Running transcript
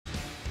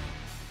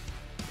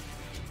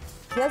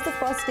Here's the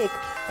first tick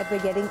that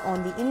we're getting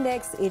on the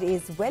index. It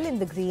is well in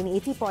the green,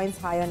 80 points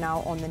higher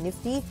now on the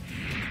Nifty.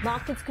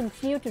 Markets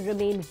continue to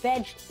remain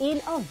wedged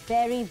in a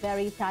very,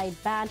 very tight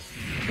band.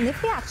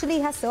 Nifty actually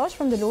has surged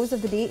from the lows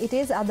of the day. It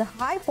is at the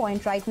high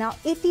point right now,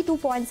 82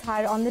 points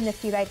higher on the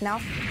Nifty right now.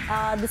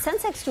 The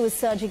Sensex too is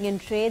surging in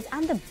trades,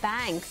 and the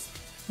banks.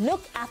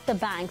 Look at the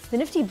banks. The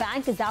Nifty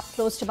Bank is up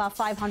close to about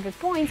 500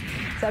 points.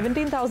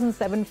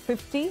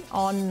 17,750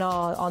 on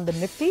the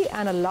Nifty,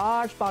 and a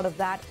large part of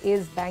that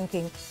is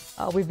banking.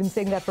 We've been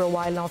saying that for a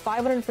while now.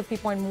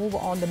 550-point move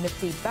on the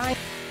Nifty Bank.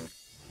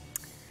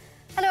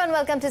 Hello and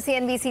welcome to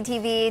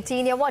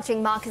CNBC-TV18. You're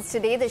watching Markets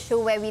Today, the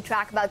show where we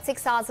track about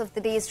 6 hours of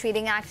the day's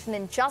trading action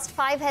in just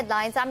 5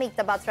 headlines. I'm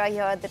Ekta Batra.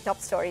 Here are the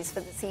top stories for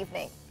this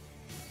evening.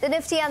 The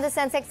Nifty and the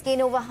Sensex gain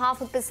over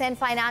 0.5%.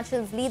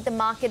 Financials lead the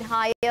market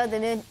higher.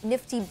 The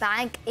Nifty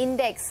Bank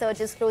index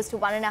surges close to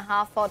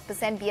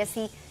 1.5%.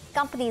 BSE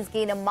companies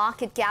gain a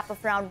market cap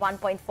of around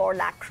 1.4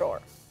 lakh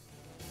crore.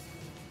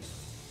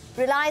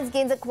 Reliance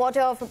gains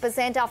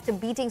 0.25% after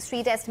beating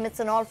street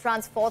estimates on all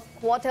fronts. Fourth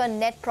quarter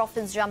net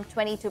profits jumped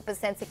 22%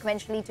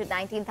 sequentially to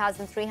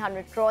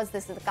 19,300 crores.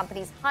 This is the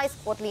company's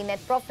highest quarterly net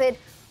profit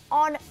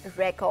on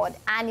record.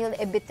 Annual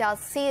EBITDA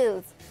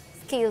sales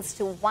scales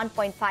to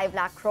 1.5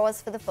 lakh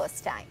crores for the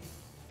first time.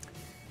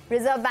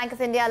 Reserve Bank of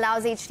India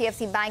allows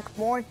HDFC Bank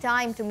more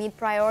time to meet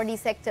priority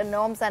sector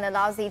norms and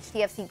allows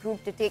HDFC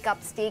Group to take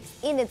up stakes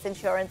in its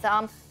insurance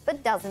arm,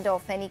 but doesn't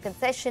offer any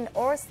concession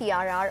or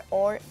CRR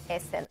or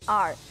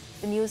SLR.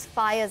 The news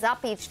fires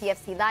up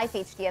HDFC Life.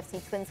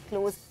 HDFC Twins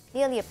close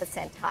nearly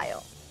 1% higher.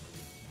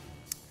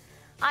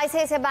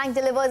 ICICI Bank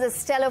delivers a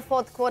stellar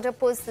fourth quarter,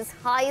 posts its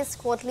highest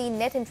quarterly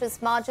net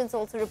interest margins,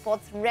 also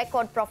reports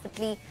record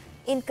profitly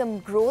income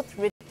growth,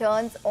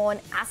 returns on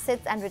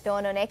assets and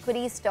return on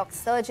equity. Stock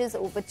surges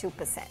over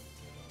 2%.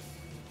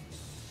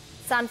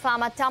 Sun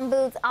Pharma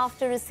tumbles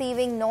after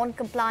receiving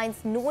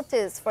non-compliance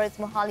notice for its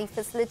Mohali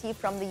facility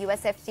from the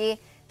US FDA.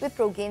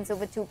 Wipro gains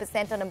over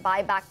 2% on a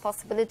buyback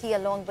possibility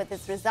along with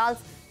its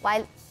results,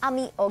 while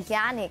Ami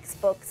Organics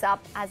perks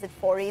up as it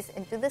forays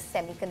into the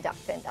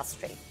semiconductor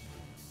industry.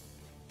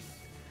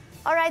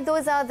 All right,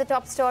 those are the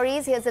top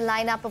stories. Here's a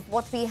lineup of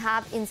what we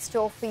have in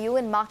store for you.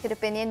 In Market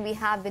Opinion, we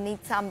have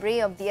Vineet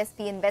Sambre of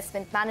DSP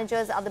Investment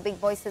Managers. Other big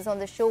voices on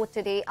the show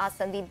today are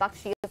Sandeep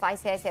Bakshi of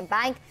ICICI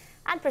Bank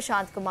and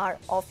Prashant Kumar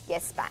of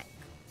Yes Bank.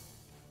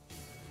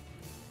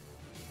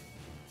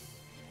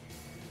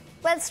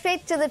 Well,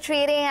 straight to the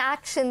trading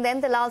action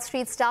then. Dalal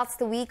Street starts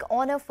the week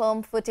on a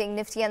firm footing.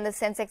 Nifty and the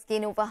Sensex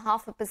gain over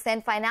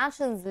 0.5%.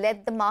 Financials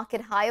led the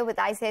market higher, with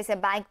ICICI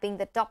Bank being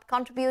the top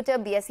contributor.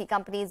 BSE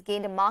companies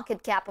gained a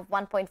market cap of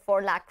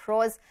 1.4 lakh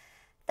crores,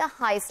 the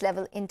highest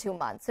level in 2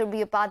 months.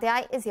 Surabhi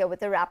Upadhyay is here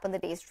with a wrap on the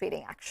day's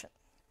trading action.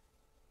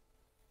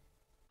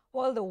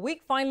 Well, the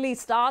week finally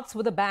starts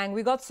with a bang.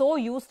 We got so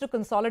used to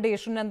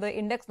consolidation and the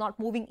index not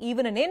moving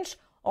even an inch.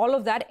 All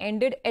of that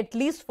ended, at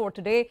least for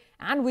today,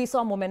 and we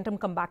saw momentum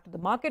come back to the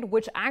market,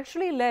 which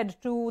actually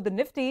led to the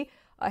Nifty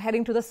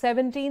heading to the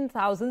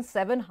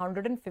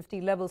 17,750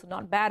 levels.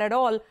 Not bad at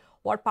all.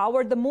 What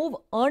powered the move?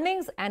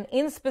 Earnings and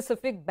in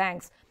specific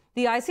banks.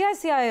 The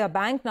ICICI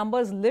Bank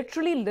numbers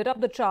literally lit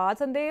up the charts,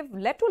 and they've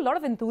led to a lot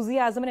of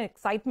enthusiasm and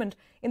excitement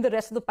in the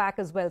rest of the pack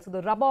as well. So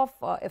the rub-off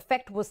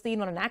effect was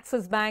seen on an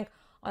Axis Bank,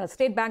 on a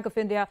State Bank of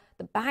India.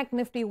 The Bank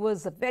Nifty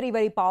was very,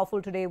 very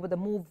powerful today with a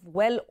move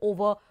well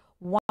over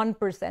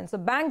 1%. So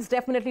banks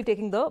definitely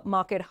taking the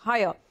market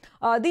higher.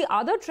 The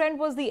other trend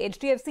was the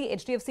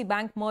HDFC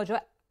Bank merger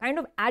kind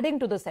of adding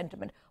to the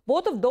sentiment.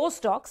 Both of those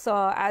stocks,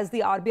 as the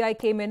RBI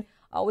came in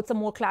with some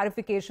more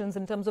clarifications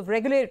in terms of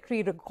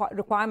regulatory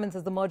requirements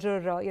as the merger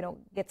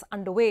gets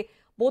underway,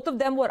 both of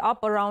them were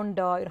up around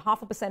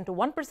 0.5% to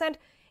 1%.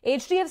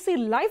 HDFC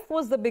Life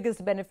was the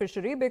biggest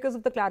beneficiary because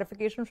of the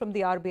clarification from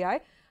the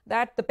RBI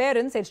that the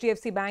parents,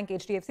 HDFC Bank,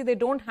 HDFC, they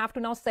don't have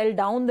to now sell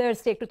down their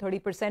stake to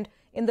 30%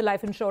 in the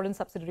life insurance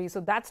subsidiary. So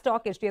that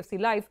stock, HDFC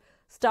Life,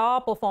 star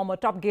performer,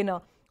 top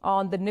gainer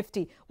on the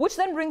Nifty, which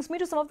then brings me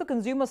to some of the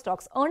consumer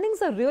stocks.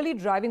 Earnings are really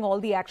driving all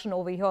the action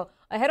over here.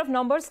 Ahead of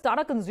numbers,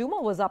 Tata Consumer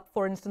was up,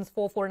 for instance,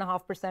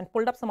 4.5%.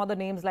 Pulled up some other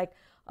names like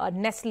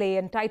Nestle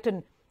and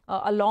Titan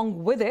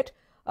along with it.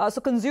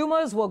 So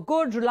consumers were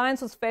good.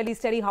 Reliance was fairly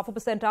steady,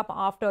 0.5% up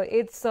after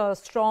its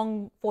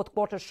strong fourth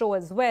quarter show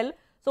as well.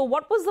 So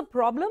what was the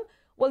problem?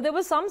 Well, there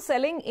was some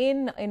selling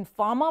in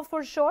pharma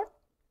for sure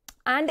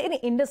and in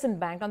IndusInd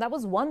Bank. Now, that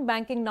was one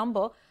banking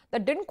number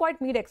that didn't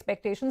quite meet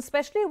expectations,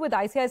 especially with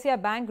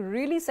ICICI Bank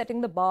really setting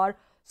the bar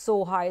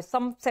so high.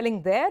 Some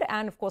selling there,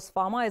 and of course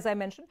pharma, as I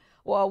mentioned,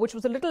 which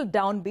was a little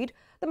downbeat.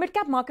 The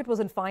mid-cap market was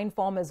in fine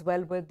form as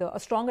well, with a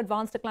strong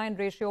advance decline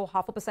ratio,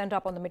 0.5%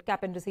 up on the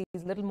mid-cap indices,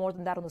 little more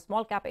than that on the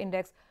small-cap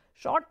index.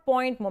 Short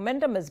point,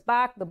 momentum is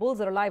back, the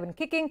bulls are alive and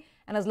kicking,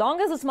 and as long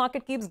as this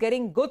market keeps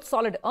getting good,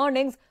 solid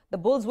earnings, the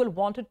bulls will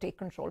want to take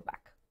control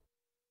back.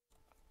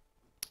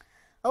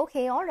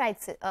 Okay, all right,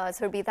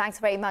 Surbhi, thanks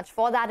very much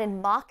for that.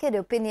 In market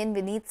opinion,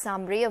 Vineet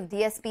Sambre of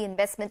DSP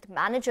Investment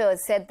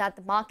Managers said that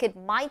the market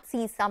might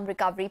see some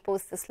recovery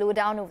post the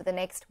slowdown over the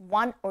next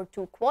 1 or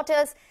 2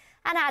 quarters,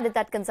 and added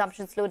that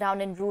consumption slowdown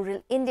in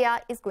rural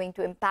India is going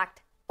to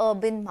impact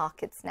urban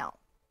markets now.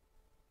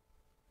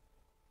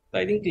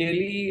 I think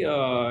clearly,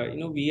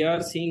 we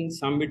are seeing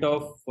some bit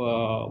of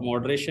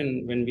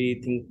moderation when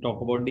we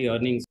talk about the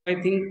earnings. I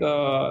think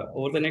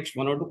over the next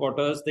 1 or 2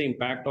 quarters, the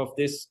impact of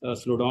this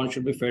slowdown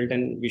should be felt,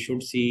 and we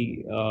should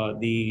see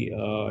the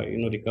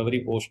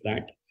recovery post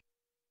that.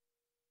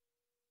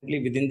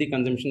 Within the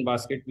consumption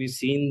basket, we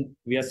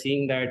are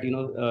seeing that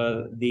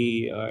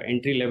the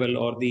entry level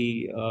or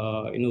the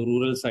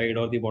rural side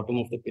or the bottom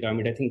of the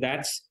pyramid. I think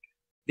that's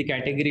the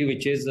category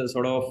which is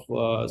sort of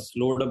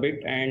slowed a bit,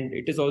 and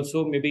it is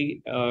also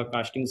maybe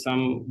casting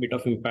some bit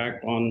of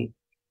impact on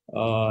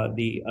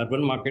the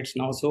urban markets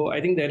now. So I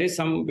think there is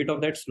some bit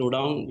of that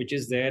slowdown which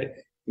is there.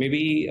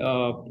 Maybe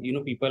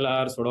people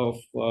are sort of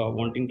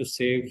wanting to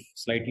save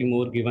slightly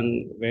more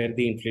given where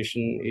the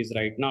inflation is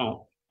right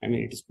now. I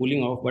mean, it is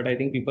cooling off, but I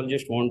think people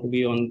just want to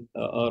be on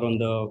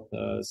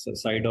the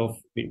side of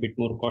a bit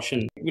more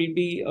caution. It will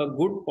be a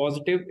good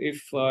positive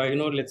if,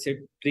 let's say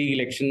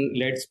pre-election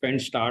led spend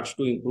starts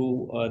to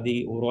improve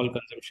the overall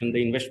consumption.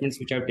 The investments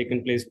which have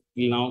taken place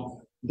till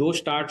now, those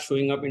start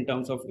showing up in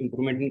terms of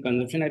improvement in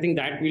consumption. I think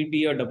that will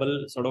be a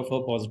double sort of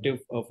a positive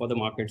for the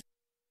markets.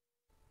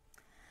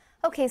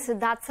 Okay, so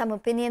that's some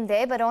opinion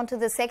there. But on to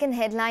the second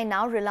headline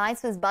now.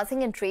 Reliance was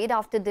buzzing in trade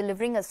after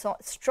delivering a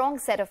strong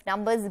set of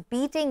numbers,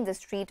 beating the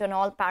street on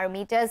all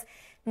parameters.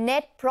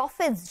 Net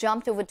profits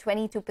jumped over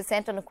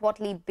 22% on a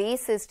quarterly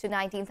basis to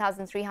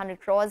 19,300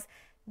 crores.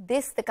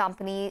 This, the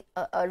company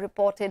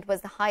reported,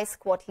 was the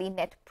highest quarterly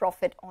net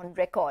profit on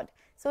record.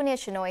 Sonia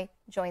Shenoy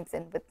joins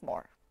in with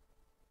more.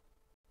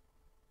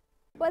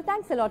 Well,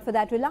 thanks a lot for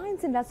that.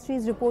 Reliance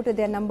Industries reported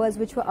their numbers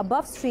which were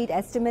above street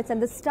estimates,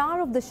 and the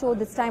star of the show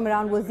this time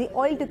around was the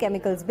oil to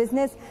chemicals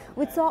business,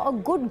 which saw a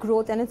good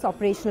growth in its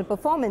operational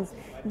performance.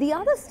 The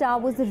other star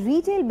was the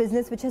retail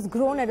business, which has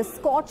grown at a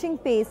scorching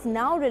pace.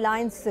 Now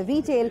Reliance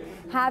Retail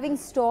having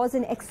stores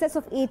in excess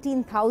of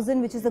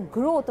 18,000, which is a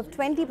growth of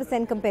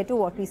 20% compared to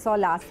what we saw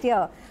last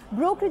year.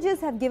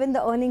 Brokerages have given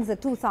the earnings a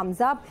 2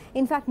 thumbs up.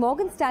 In fact,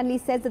 Morgan Stanley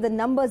says that the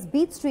numbers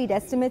beat street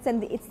estimates,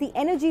 and it's the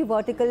energy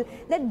vertical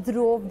that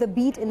drove the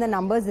beat in the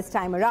numbers this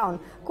time around.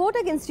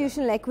 Kotak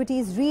Institutional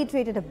Equities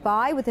reiterated a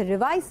buy with a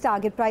revised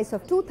target price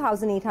of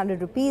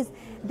 2,800 rupees.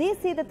 They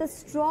say that the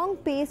strong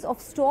pace of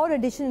store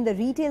addition in the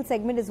retail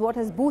segment is what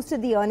has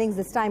boosted the earnings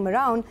this time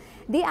around.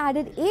 They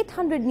added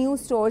 800 new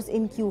stores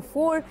in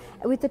Q4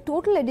 with a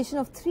total addition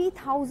of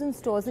 3,000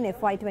 stores in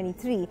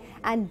FY23.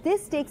 And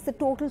this takes the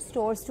total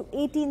stores to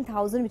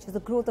 18,000, which is a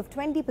growth of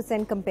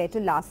 20% compared to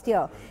last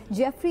year.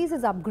 Jefferies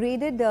has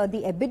upgraded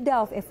the EBITDA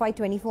of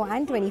FY24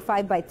 and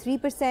 25 by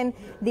 3%.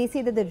 They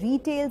say that the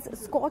retail's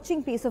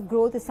scorching pace of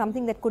growth is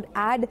something that could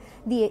aid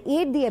the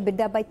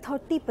EBITDA by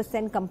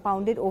 30%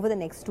 compounded over the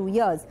next 2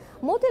 years.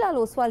 Motilal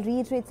Oswal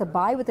reiterates a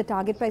buy with a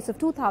target price of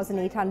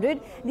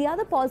 2,800. The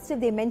other positive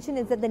they mention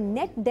is that the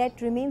net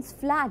debt remains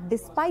flat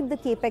despite the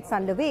capex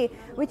underway,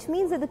 which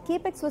means that the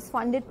capex was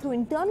funded through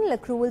internal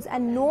accruals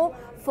and no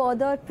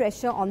further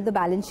pressure on the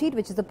balance sheet,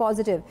 which is a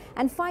positive.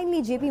 And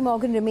finally, JP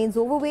Morgan remains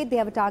overweight. They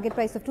have a target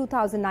price of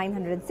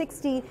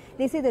 2,960.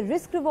 They say the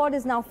risk reward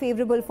is now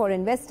favorable for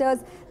investors.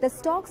 The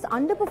stock's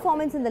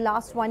underperformance in the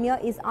last 1 year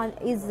is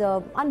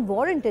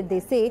unwarranted,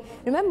 they say.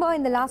 Remember,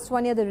 in the last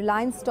 1 year, the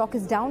Reliance stock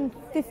is down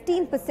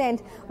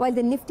 15%, while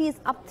the Nifty is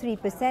up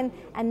 3%,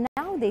 and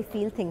now they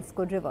feel things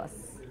could reverse.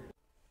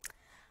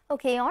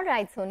 Okay, all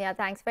right, Sonia,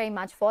 thanks very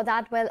much for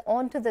that. Well,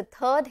 on to the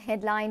third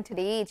headline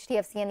today.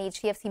 HDFC and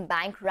HDFC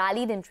Bank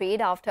rallied in trade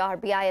after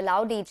RBI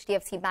allowed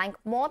HDFC Bank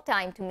more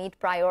time to meet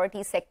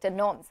priority sector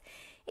norms.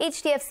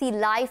 HDFC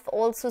Life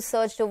also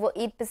surged over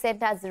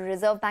 8% as the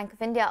Reserve Bank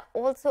of India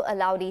also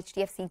allowed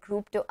HDFC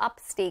Group to up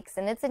stakes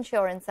in its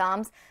insurance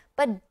arms,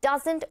 but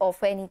doesn't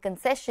offer any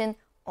concession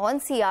on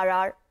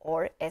CRR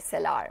or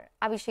SLR.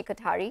 Abhishek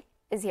Kothari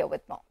is here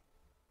with more.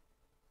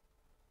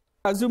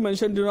 As you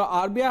mentioned,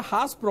 RBI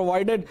has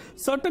provided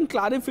certain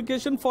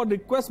clarification for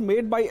requests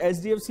made by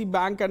HDFC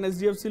Bank and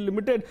HDFC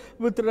Limited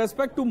with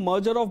respect to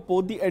merger of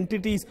both the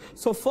entities.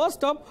 So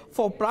first up,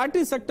 for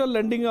priority sector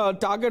lending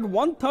target,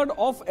 1/3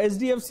 of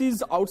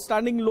HDFC's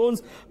outstanding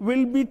loans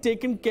will be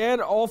taken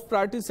care of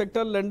priority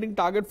sector lending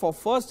target for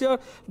first year.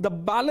 The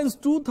balance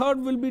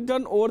 2/3 will be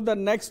done over the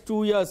next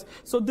 2 years.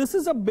 So this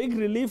is a big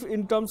relief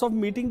in terms of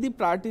meeting the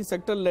priority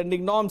sector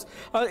lending norms.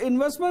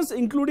 Investments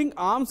including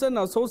arms and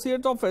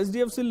associates of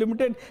HDFC Limited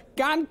Limited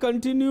can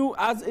continue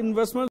as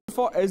investments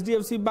for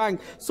HDFC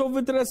Bank. So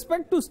with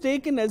respect to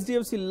stake in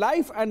HDFC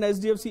Life and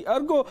HDFC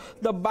Ergo,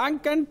 the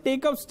bank can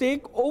take up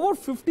stake over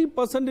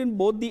 50% in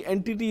both the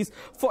entities.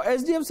 For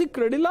HDFC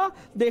Credila,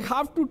 they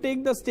have to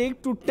take the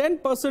stake to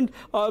 10%,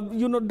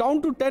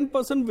 down to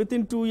 10%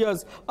 within 2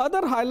 years.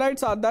 Other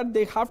highlights are that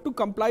they have to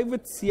comply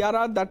with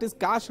CRR, that is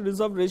cash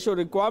reserve ratio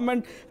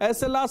requirement,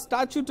 SLR,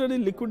 statutory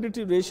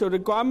liquidity ratio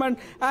requirement,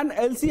 and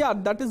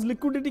LCR, that is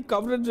liquidity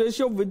coverage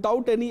ratio,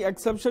 without any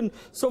exception.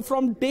 So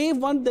from day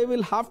one, they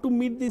will have to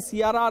meet the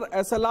CRR,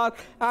 SLR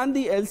and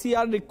the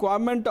LCR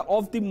requirement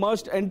of the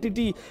merged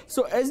entity.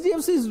 So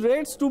HDFC's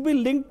rates to be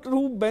linked to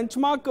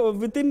benchmark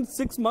within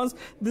 6 months.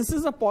 This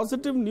is a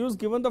positive news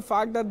given the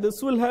fact that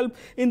this will help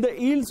in the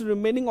yields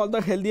remaining on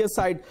the healthier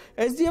side.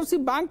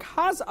 HDFC Bank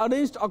has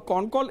arranged a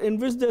con call in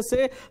which they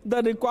say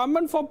the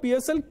requirement for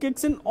PSL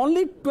kicks in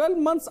only 12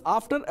 months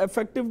after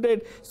effective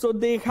date. So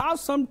they have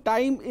some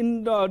time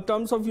in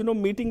terms of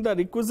meeting the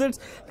requisites,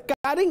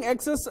 carrying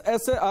excess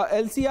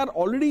LCR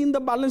already in the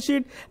balance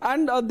sheet,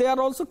 and they are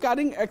also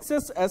carrying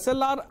excess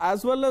SLR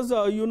as well as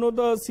the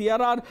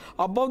CRR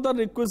above the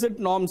requisite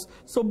norms.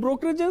 So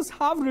brokerages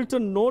have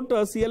written note.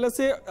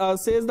 CLSA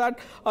says that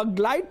a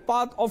glide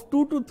path of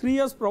 2 to 3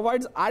 years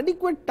provides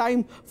adequate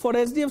time for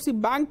HDFC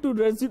Bank to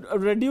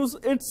reduce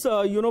its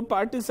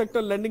priority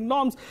sector lending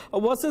norms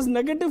versus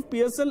negative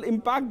PSL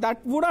impact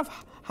that would have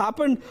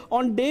happened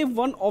on day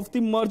one of the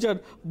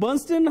merger.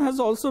 Bernstein has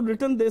also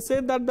written, they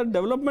say that the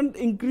development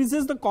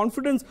increases the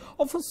confidence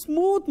of a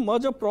smooth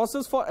merger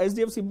process for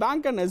HDFC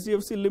Bank and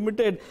HDFC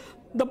Limited.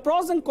 The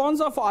pros and cons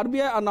of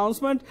RBI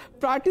announcement: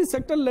 priority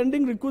sector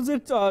lending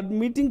requisite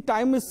meeting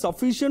time is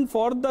sufficient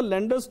for the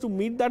lenders to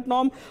meet that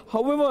norm.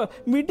 However,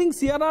 meeting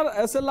CRR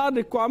SLR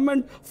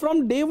requirement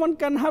from day one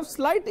can have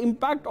slight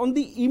impact on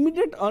the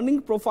immediate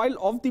earning profile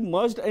of the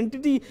merged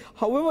entity.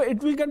 However,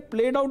 it will get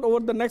played out over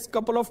the next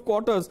couple of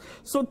quarters.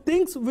 So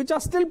things which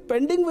are still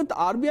pending with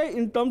RBI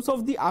in terms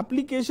of the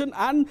application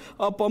and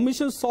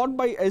permission sought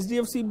by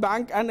HDFC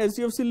Bank and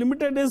HDFC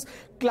Limited is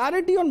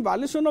clarity on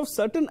valuation of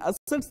certain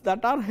assets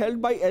that are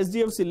held by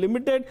HDFC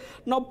Limited.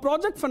 Now,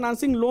 project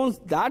financing loans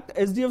that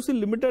HDFC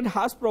Limited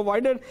has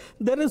provided,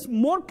 there is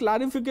more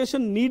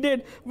clarification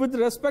needed with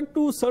respect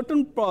to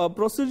certain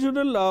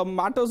procedural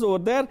matters over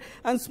there,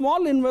 and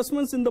small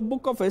investments in the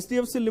book of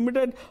HDFC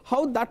Limited,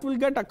 how that will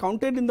get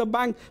accounted in the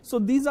bank. So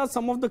these are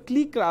some of the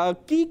key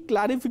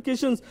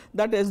clarifications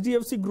that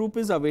HDFC Group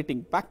is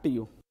awaiting. Back to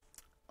you.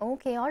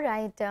 Okay, all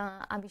right,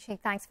 Abhishek,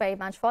 thanks very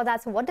much for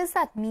that. So what does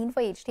that mean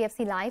for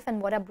HDFC Life,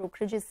 and what are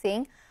brokerages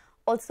saying?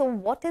 Also,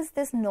 what is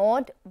this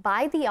nod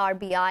by the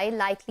RBI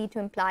likely to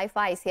imply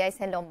for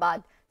ICICI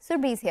Lombard?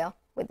 Surbhi is here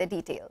with the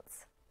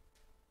details.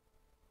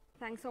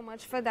 Thanks so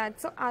much for that.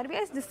 So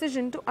RBI's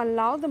decision to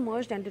allow the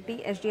merged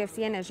entity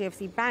HDFC and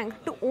HDFC Bank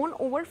to own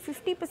over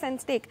 50%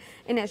 stake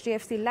in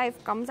HDFC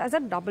Life comes as a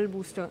double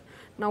booster.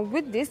 Now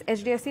with this,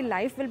 HDFC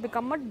Life will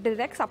become a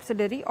direct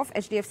subsidiary of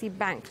HDFC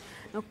Bank.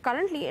 Now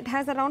currently it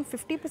has around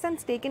 50%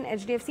 stake in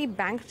HDFC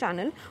Bank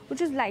channel,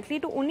 which is likely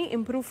to only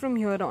improve from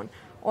here on.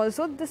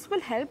 Also, this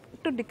will help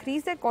to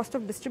decrease their cost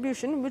of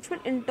distribution, which will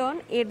in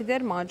turn aid their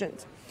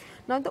margins.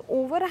 Now, the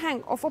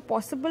overhang of a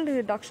possible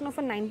reduction of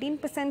a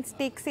 19%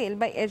 stake sale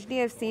by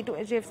HDFC to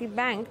HDFC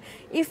Bank,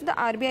 if the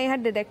RBI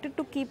had directed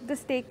to keep the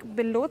stake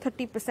below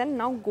 30%,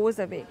 now goes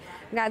away.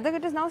 Rather,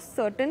 it is now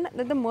certain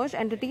that the merged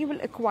entity will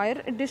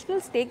acquire additional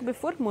stake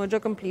before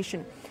merger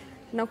completion.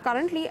 Now,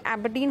 currently,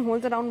 Aberdeen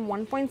holds around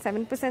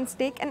 1.7%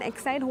 stake and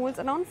Exide holds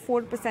around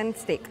 4%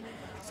 stake.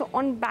 So,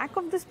 on back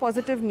of this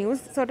positive news,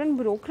 certain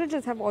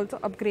brokerages have also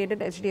upgraded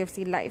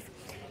HDFC Life.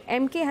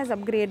 MK has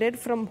upgraded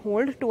from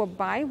hold to a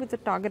buy with a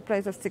target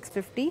price of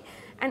 650,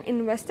 and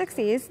Investec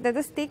says that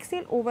the stake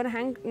sale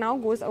overhang now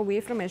goes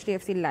away from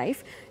HDFC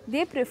Life.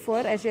 They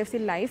prefer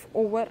HDFC Life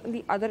over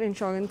the other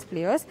insurance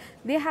players.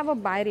 They have a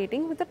buy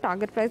rating with a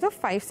target price of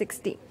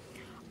 560.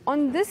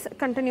 On this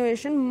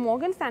continuation,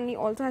 Morgan Stanley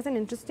also has an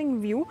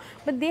interesting view,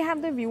 but they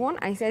have the view on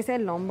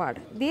ICICI Lombard.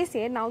 They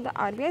say now the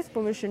RBI's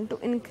permission to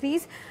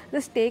increase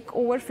the stake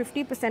over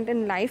 50%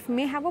 in Life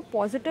may have a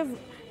positive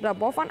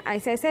rub-off on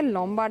ICICI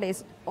Lombard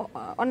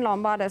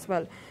as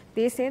well.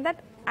 They say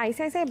that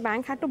ICICI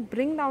Bank had to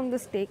bring down the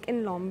stake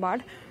in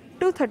Lombard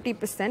to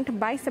 30%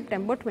 by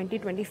September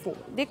 2024.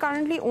 They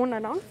currently own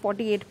around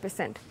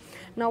 48%.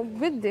 Now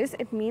with this,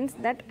 it means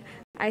that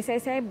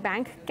ICICI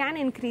Bank can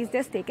increase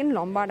their stake in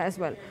Lombard as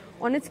well.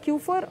 On its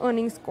Q4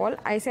 earnings call,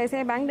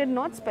 ICICI Bank did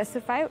not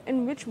specify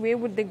in which way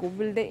would they go.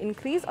 Will they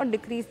increase or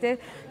decrease their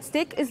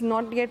stake is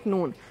not yet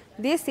known.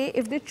 They say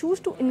if they choose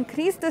to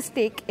increase the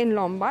stake in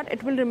Lombard,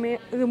 it will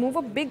remove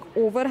a big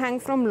overhang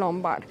from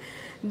Lombard.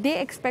 They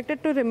expect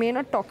it to remain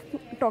a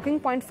talking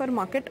point for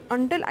market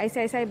until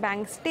ICICI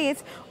Bank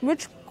states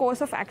which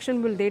course of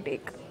action will they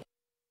take.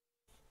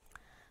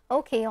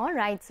 Okay, all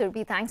right,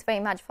 Surbhi, thanks very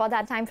much for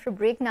that. Time for a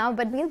break now,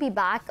 but we'll be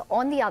back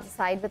on the other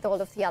side with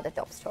all of the other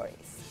top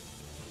stories.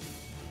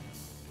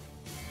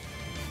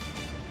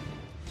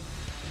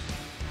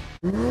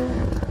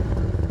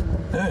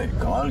 Hey,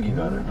 कमाल की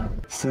car है ना?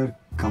 Sir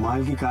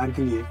कमाल की car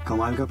के लिए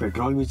कमाल का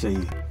पेट्रोल भी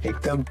चाहिए,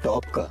 एकदम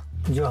टॉप का,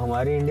 जो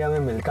हमारे इंडिया में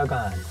मिलता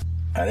कहाँ है?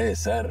 अरे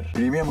सर,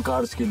 प्रीमियम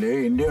कार्स के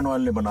लिए इंडियन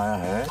ऑयल ने बनाया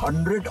है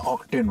 100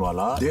 ऑक्टेन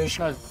वाला देश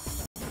का।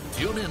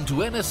 Tune in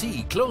to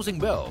NSE Closing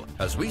Bell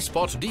as we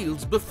spot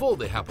deals before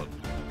they happen,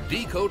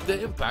 decode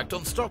their impact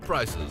on stock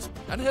prices,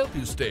 and help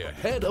you stay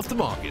ahead of the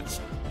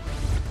markets.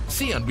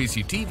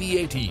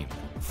 CNBC-TV18.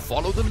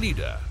 Follow the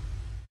leader.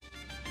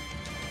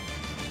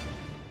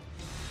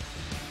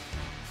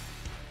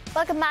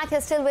 Welcome back.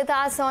 You're still with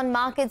us on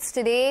markets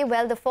today.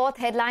 Well, the fourth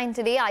headline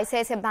today,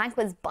 ICICI Bank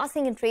was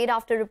buzzing in trade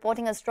after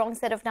reporting a strong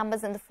set of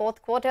numbers in the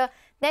fourth quarter.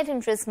 Net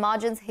interest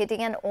margins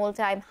hitting an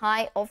all-time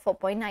high of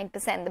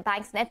 4.9%. The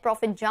bank's net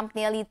profit jumped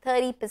nearly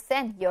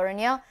 30%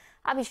 year-on-year.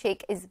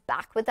 Abhishek is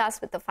back with us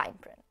with the fine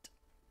print.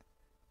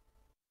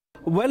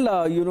 Well,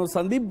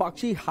 Sandeep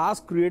Bakshi has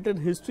created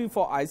history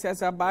for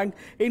ICICI Bank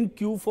in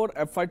Q4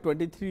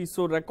 FY23.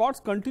 So records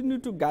continue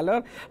to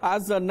gather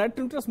as a net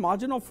interest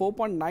margin of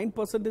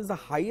 4.9% is the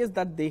highest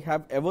that they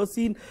have ever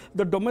seen.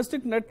 The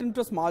domestic net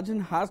interest margin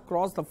has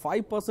crossed the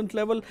 5%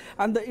 level,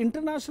 and the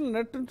international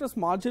net interest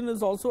margin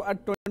is also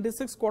at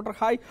 26 quarter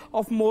high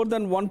of more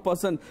than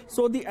 1%.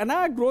 So the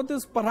NII growth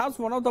is perhaps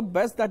one of the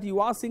best that you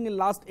are seeing in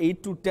last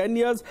 8 to 10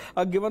 years,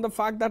 given the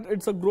fact that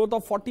it's a growth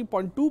of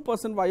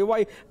 40.2%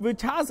 YOY,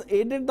 which has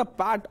aided the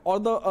PAT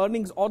or the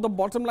earnings or the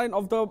bottom line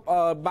of the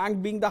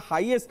bank being the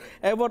highest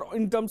ever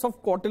in terms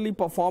of quarterly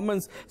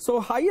performance.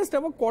 So highest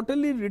ever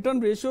quarterly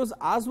return ratios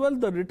as well.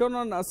 The return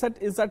on asset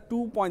is at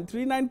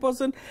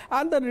 2.39%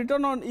 and the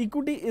return on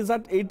equity is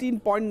at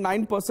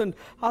 18.9%.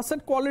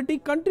 Asset quality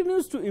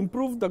continues to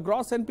improve. The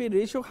gross NPA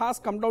ratio has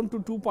come down to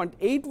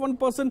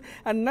 2.81%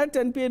 and net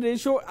NPA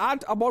ratio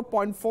at about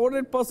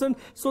 0.48%.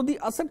 So the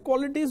asset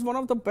quality is one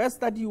of the best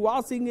that you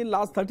are seeing in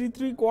last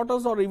 33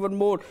 quarters or even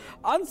more.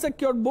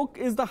 Unsecured book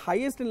is the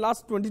highest in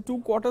last 22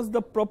 quarters.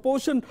 The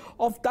proportion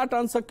of that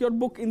unsecured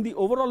book in the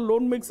overall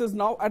loan mix is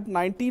now at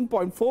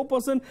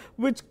 19.4%,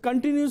 which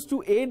continues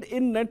to aid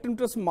in net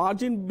interest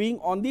margin being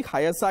on the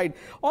higher side.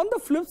 On the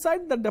flip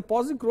side, the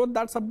deposit growth,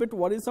 that's a bit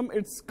worrisome.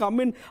 It's come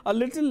in a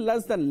little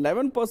less than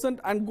 11%,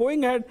 and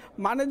going ahead,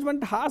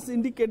 management has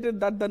indicated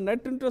that the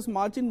net interest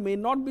margin may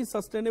not be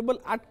sustainable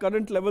at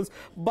current levels,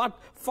 but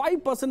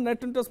 5%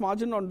 net interest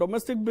margin on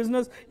domestic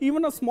business,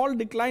 even a small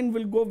decline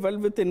will go well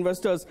with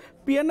investors.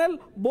 P&L,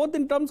 both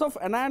in terms of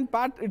NII and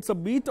PAT, it's a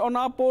beat on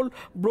our poll.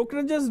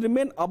 Brokerages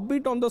remain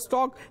upbeat on the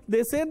stock.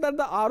 They say that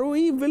the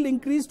ROE will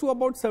increase to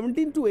about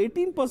 17 to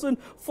 18%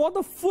 for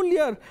the full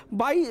year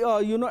by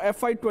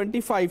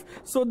FY25.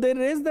 So they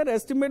raise their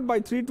estimate by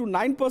 3 to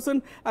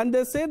 9%, and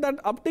they say that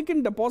uptick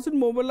in deposit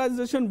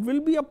mobilization will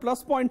be a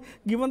plus point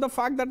given the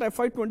fact that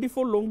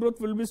FY24 loan growth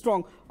will be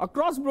strong.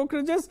 Across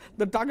brokerages,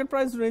 the target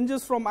price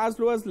ranges from as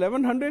low as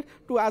 1100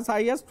 to as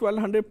high as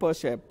 1200 per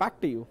share. Back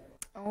to you.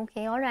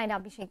 Okay, all right,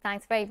 Abhishek,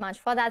 thanks very much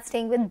for that.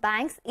 Staying with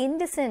banks,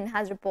 IndusInd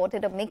has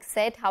reported a mixed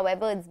set.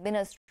 However, it's been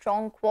a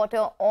strong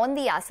quarter on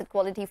the asset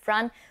quality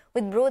front,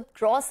 with both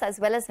gross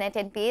as well as net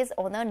NPAs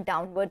on a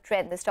downward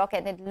trend. The stock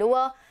ended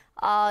lower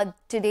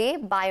today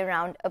by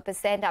around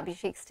 1%.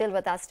 Abhishek still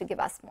with us to give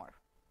us more.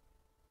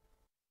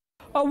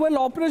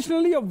 Well,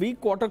 operationally, a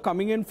weak quarter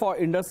coming in for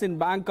IndusInd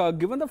Bank,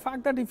 given the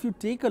fact that if you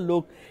take a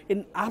look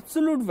in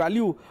absolute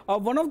value,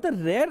 one of the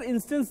rare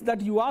instances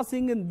that you are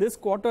seeing in this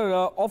quarter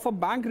of a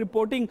bank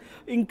reporting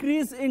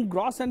increase in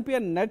gross NPA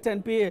and net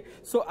NPA.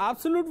 So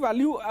absolute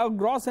value,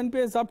 gross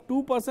NPA is up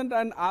 2%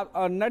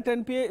 and net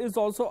NPA is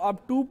also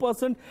up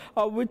 2%,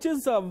 which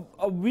is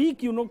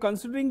weak,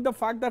 considering the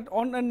fact that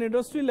on an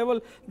industry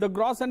level, the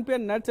gross NPA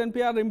and net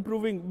NPA are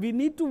improving. We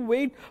need to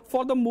wait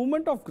for the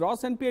movement of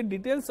gross NPA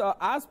details.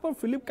 As per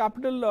Philip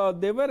Capital,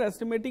 they were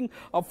estimating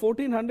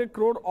 1400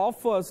 crore of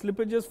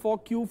slippages for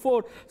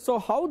Q4. So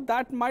how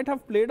that might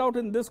have played out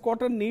in this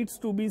quarter needs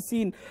to be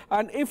seen.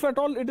 And if at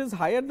all it is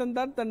higher than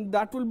that, then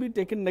that will be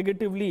taken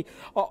negatively.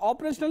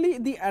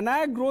 Operationally, the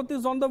NII growth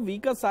is on the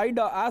weaker side.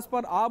 As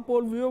per our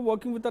poll, we were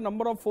working with a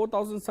number of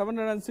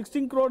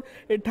 4,716 crore.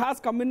 It has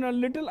come in a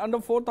little under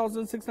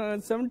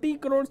 4,670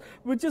 crores,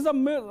 which is a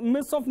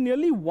miss of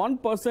nearly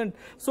 1%.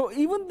 So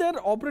even their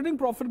operating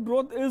profit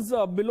growth is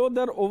below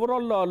their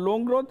overall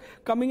loan growth,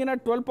 coming in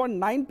at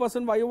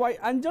 12.9% YOY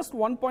and just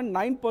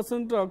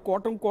 1.9%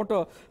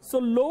 quarter-on-quarter. So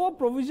lower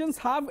provisions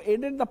have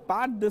aided the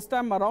PAT this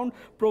time around.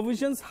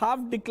 Provisions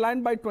have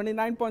declined by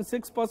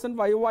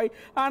 29.6% YOY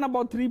and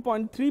about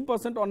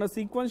 3.3% on a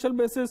sequential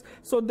basis.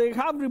 So they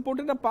have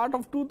reported a PAT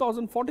of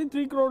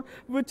 2,043 crore,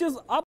 which is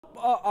up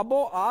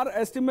above our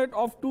estimate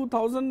of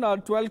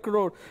 2,012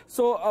 crore.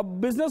 So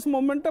business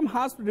momentum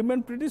has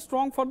remained pretty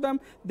strong for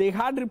them. They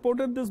had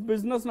reported this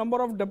business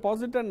number of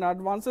deposit and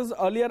advances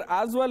earlier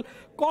as well.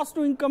 Cost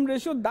to income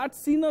ratio, that's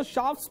seen a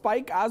sharp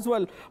spike as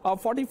well,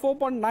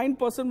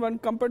 44.9% when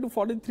compared to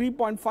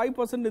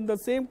 43.5% in the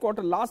same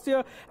quarter last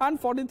year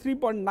and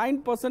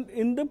 43.9%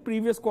 in the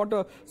previous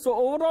quarter. So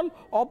overall,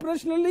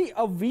 operationally,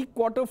 a weak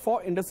quarter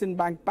for IndusInd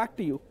Bank. Back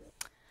to you.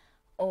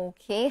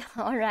 Okay,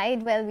 all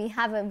right. Well, we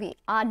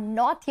are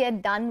not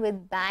yet done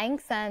with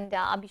banks, and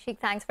Abhishek,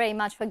 thanks very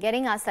much for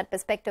getting us that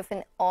perspective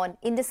on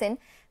IndusInd.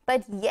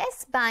 But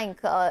Yes Bank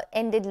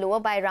ended lower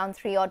by around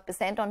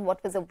 3% on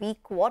what was a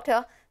weak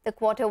quarter. The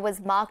quarter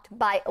was marked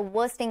by a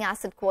worsening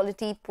asset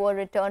quality, poor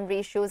return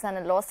ratios and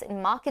a loss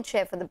in market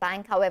share for the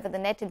bank. However, the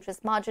net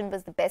interest margin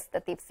was the best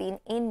that they've seen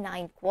in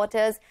 9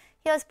 quarters.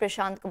 Here's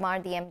Prashant Kumar,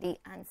 the MD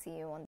and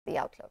CEO, on the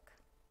outlook.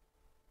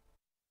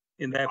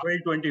 In the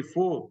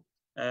FY24,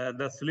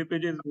 the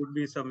slippages would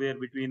be somewhere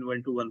between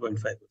 1 to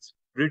 1.5%.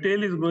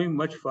 Retail is growing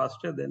much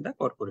faster than the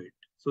corporate.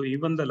 So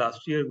even the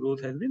last year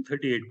growth has been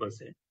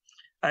 38%.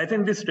 I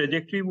think this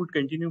trajectory would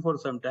continue for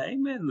some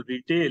time, and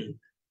retail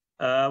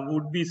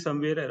would be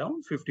somewhere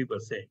around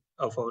 50%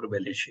 of our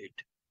balance sheet.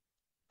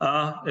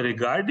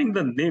 Regarding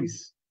the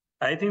NIMs,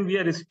 I think we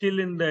are still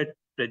in that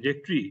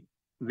trajectory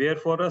where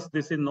for us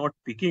this is not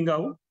peaking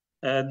out.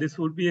 This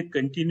would be a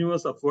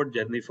continuous upward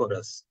journey for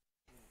us.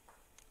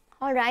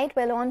 All right,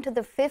 well, on to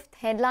the fifth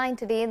headline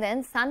today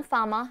then. Sun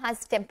Pharma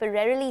has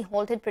temporarily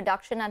halted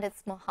production at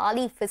its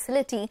Mohali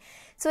facility.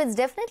 So it's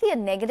definitely a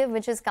negative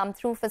which has come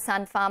through for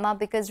Sun Pharma,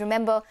 because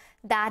remember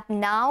that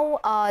now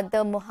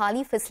the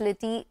Mohali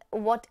facility,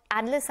 what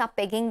analysts are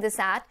pegging this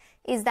at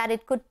is that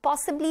it could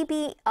possibly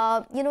be,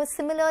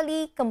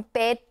 similarly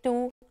compared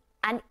to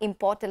an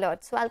import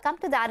alert. So I'll come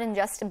to that in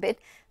just a bit.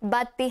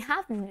 But they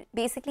have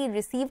basically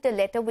received a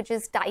letter which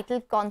is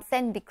titled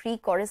Consent Decree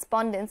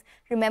Correspondence.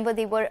 Remember,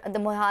 they were the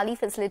Mohali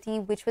facility,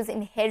 which was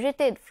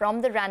inherited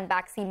from the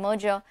Ranbaxy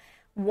merger,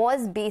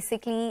 was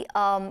basically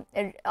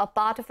a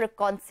part of a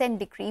consent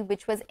decree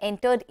which was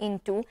entered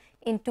into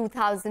in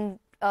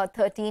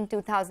 2013,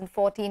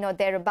 2014 or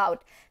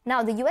thereabout.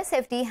 Now, the US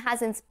FDA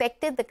has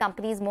inspected the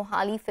company's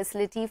Mohali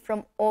facility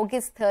from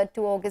August 3rd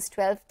to August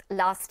 12th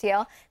last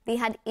year. They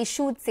had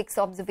issued 6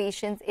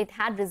 observations. It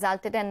had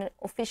resulted in an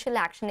official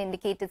action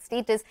indicated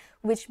status,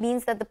 which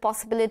means that the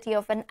possibility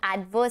of an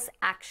adverse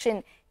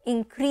action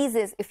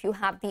increases if you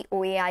have the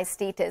OAI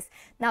status.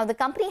 Now, the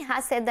company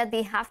has said that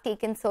they have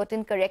taken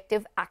certain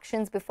corrective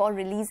actions before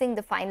releasing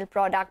the final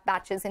product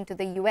batches into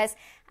the US.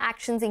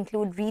 Actions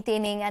include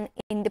retaining an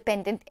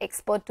independent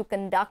expert to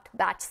conduct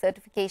batch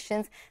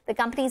certifications. The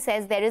company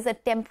says there is a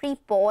temporary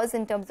pause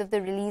in terms of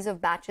the release of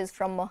batches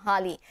from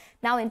Mohali.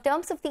 Now, in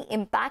terms of the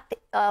impact,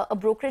 a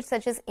brokerage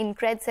such as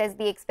Incred says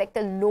they expect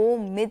a low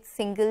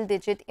mid-single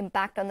digit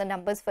impact on the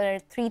numbers for a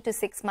 3 to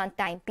 6 month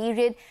time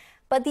period.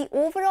 But the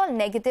overall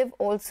negative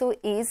also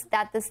is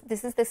that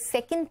this is the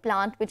second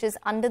plant which is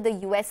under the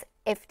US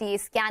FDA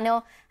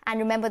scanner. And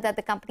remember that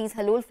the company's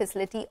Halol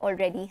facility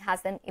already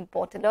has an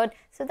import alert.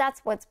 So that's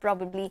what's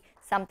probably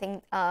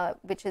something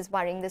which is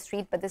worrying the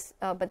street. But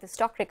the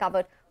stock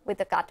recovered with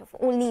a cut of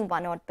only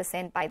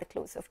 1% by the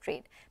close of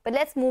trade. But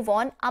let's move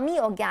on. Ami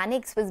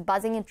Organics was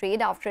buzzing in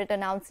trade after it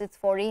announced its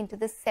foray into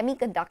the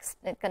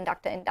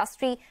semiconductor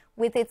industry.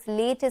 With its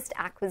latest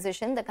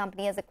acquisition, the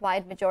company has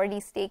acquired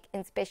majority stake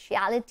in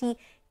specialty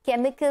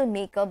chemical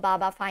maker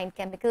Baba Fine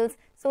Chemicals.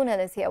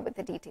 Sonal is here with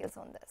the details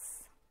on this.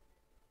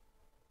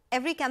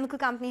 Every chemical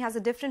company has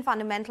a different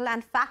fundamental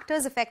and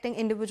factors affecting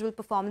individual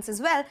performance as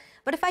well.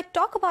 But if I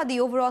talk about the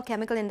overall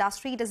chemical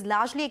industry, it is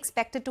largely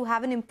expected to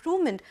have an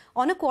improvement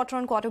on a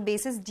quarter-on-quarter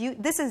basis.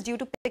 This is due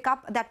to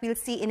pickup that we'll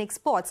see in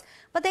exports.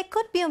 But there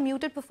could be a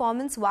muted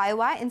performance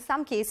YOY in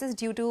some cases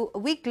due to a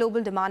weak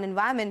global demand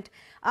environment.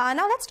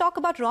 Now let's talk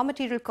about raw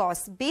material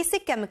costs.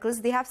 Basic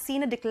chemicals, they have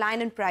seen a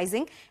decline in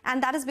pricing,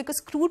 and that is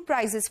because crude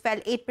prices fell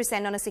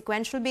 8% on a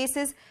sequential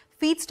basis.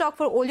 Feedstock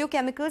for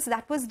oleochemicals,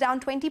 that was down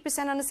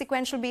 20% on a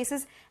sequential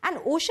basis. And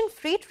ocean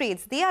freight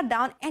rates, they are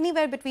down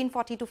anywhere between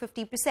 40 to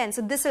 50%.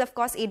 So this will, of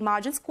course, aid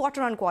margins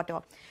quarter on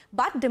quarter.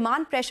 But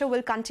demand pressure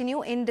will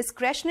continue in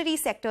discretionary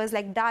sectors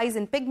like dyes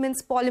and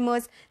pigments,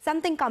 polymers,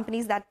 something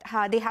companies that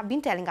they have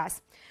been telling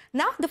us.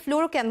 Now, the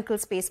fluorochemical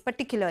space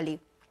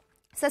particularly.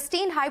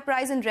 Sustained high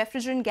price in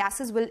refrigerant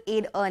gases will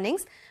aid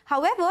earnings.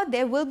 However,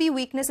 there will be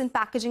weakness in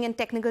packaging and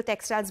technical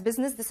textiles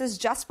business. This is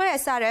just for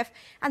SRF,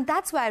 and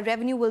that's why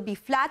revenue will be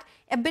flat.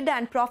 EBITDA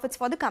and profits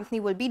for the company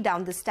will be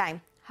down this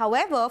time.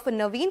 However, for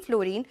Navin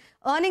Fluorine,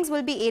 earnings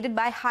will be aided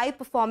by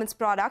high-performance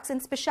products in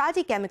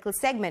specialty chemical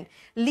segment,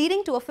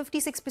 leading to a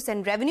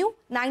 56% revenue,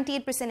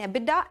 98%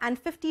 EBITDA,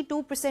 and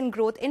 52%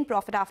 growth in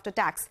profit after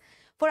tax.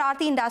 For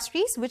Aarti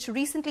Industries, which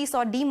recently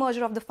saw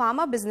demerger of the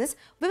pharma business,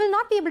 we will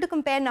not be able to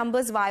compare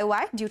numbers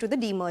YOY due to the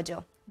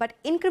demerger. But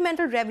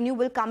incremental revenue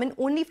will come in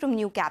only from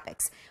new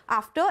capex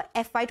after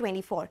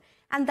FY24.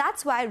 And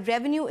that's why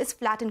revenue is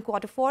flat in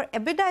Q4,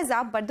 EBITDA is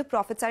up, but the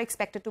profits are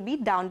expected to be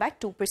down by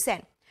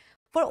 2%.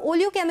 For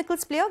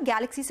oleochemicals player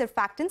Galaxy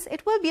Surfactants,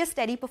 it will be a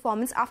steady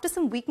performance after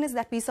some weakness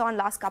that we saw in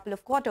last couple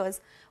of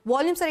quarters.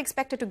 Volumes are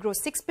expected to grow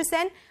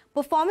 6%.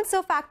 Performance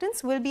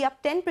surfactants will be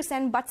up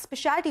 10%, but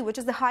specialty, which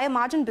is the higher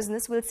margin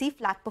business, will see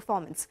flat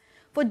performance.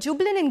 For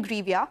Jubilant and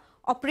Grevia,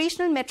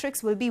 operational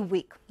metrics will be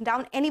weak,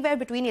 down anywhere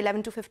between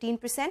 11 to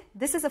 15%.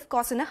 This is, of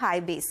course, in a high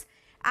base.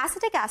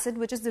 Acetic acid,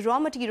 which is the raw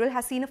material,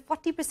 has seen a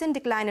 40%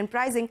 decline in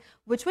pricing,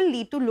 which will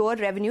lead to lower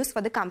revenues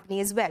for the company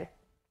as well.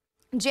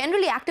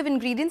 Generally, active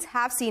ingredients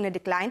have seen a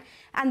decline,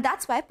 and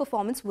that's why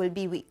performance will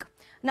be weak.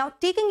 Now,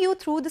 taking you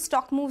through the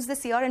stock moves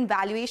this year and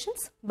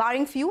valuations,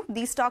 barring few,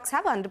 these stocks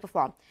have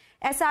underperformed.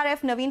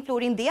 SRF, Naveen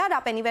Fluorine, they are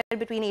up anywhere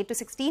between 8 to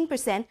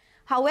 16%.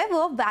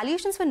 However,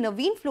 valuations for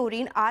Naveen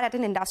Fluorine are at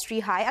an industry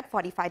high at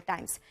 45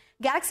 times.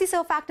 Galaxy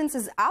Surfactants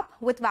is up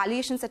with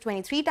valuations at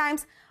 23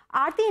 times.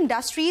 Aarti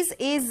Industries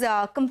is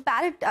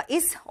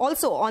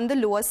also on the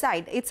lower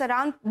side. It's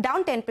around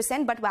down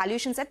 10%, but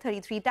valuations at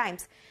 33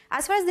 times.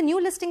 As far as the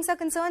new listings are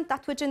concerned,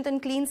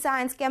 Tattvachintan, Clean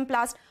Science,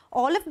 Chemplast,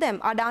 all of them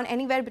are down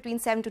anywhere between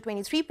 7 to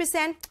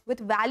 23%, with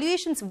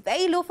valuations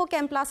very low for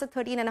Chemplast at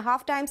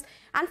 13.5 times,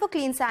 and for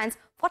Clean Science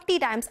 40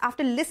 times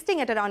after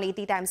listing at around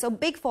 80 times. So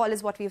big fall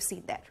is what we've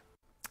seen there.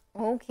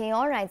 Okay,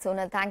 all right,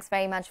 Sonal, thanks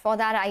very much for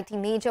that. IT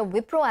major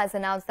Wipro has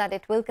announced that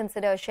it will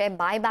consider a share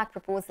buyback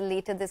proposal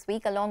later this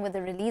week, along with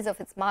the release of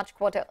its March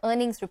quarter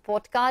earnings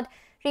report card.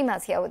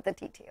 Reema's here with the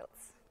details.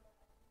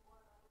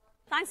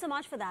 Thanks so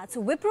much for that.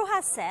 So Wipro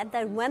has said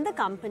that when the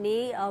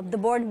company, the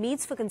board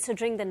meets for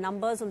considering the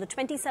numbers on the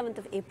 27th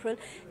of April,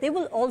 they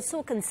will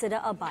also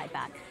consider a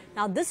buyback.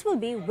 Now, this will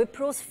be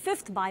Wipro's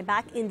 5th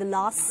buyback in the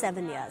last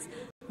 7 years.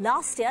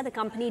 Last year, the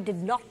company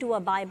did not do a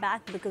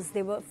buyback because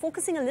they were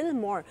focusing a little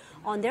more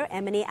on their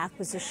M&A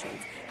acquisitions.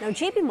 Now,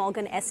 JP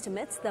Morgan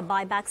estimates the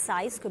buyback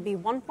size could be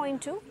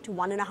 $1.2 to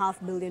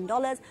 $1.5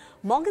 billion.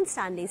 Morgan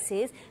Stanley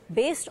says,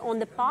 based on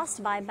the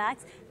past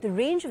buybacks, the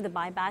range of the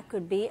buyback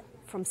could be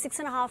from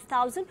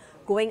 6,500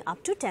 going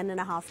up to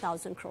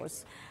 10,500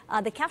 crores.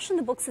 The cash in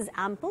the books is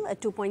ample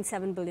at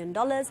 $2.7 billion.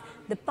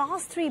 The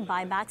past 3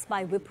 buybacks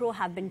by Wipro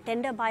have been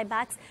tender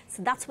buybacks.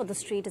 So that's what the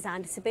street is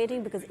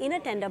anticipating, because in a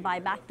tender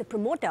buyback, the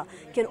promoter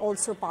can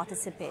also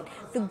participate.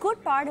 The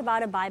good part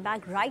about a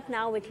buyback right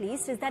now, at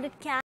least, is that it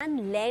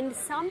can lend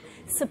some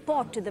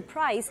support to the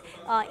price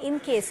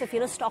in case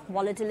of stock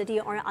volatility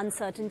or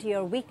uncertainty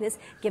or weakness,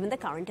 given the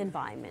current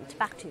environment.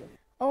 Back to you.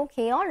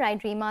 Okay, all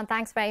right, Reema.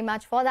 Thanks very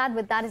much for that.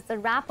 With that, it's a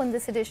wrap on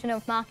this edition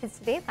of Markets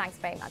Today. Thanks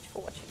very much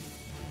for watching.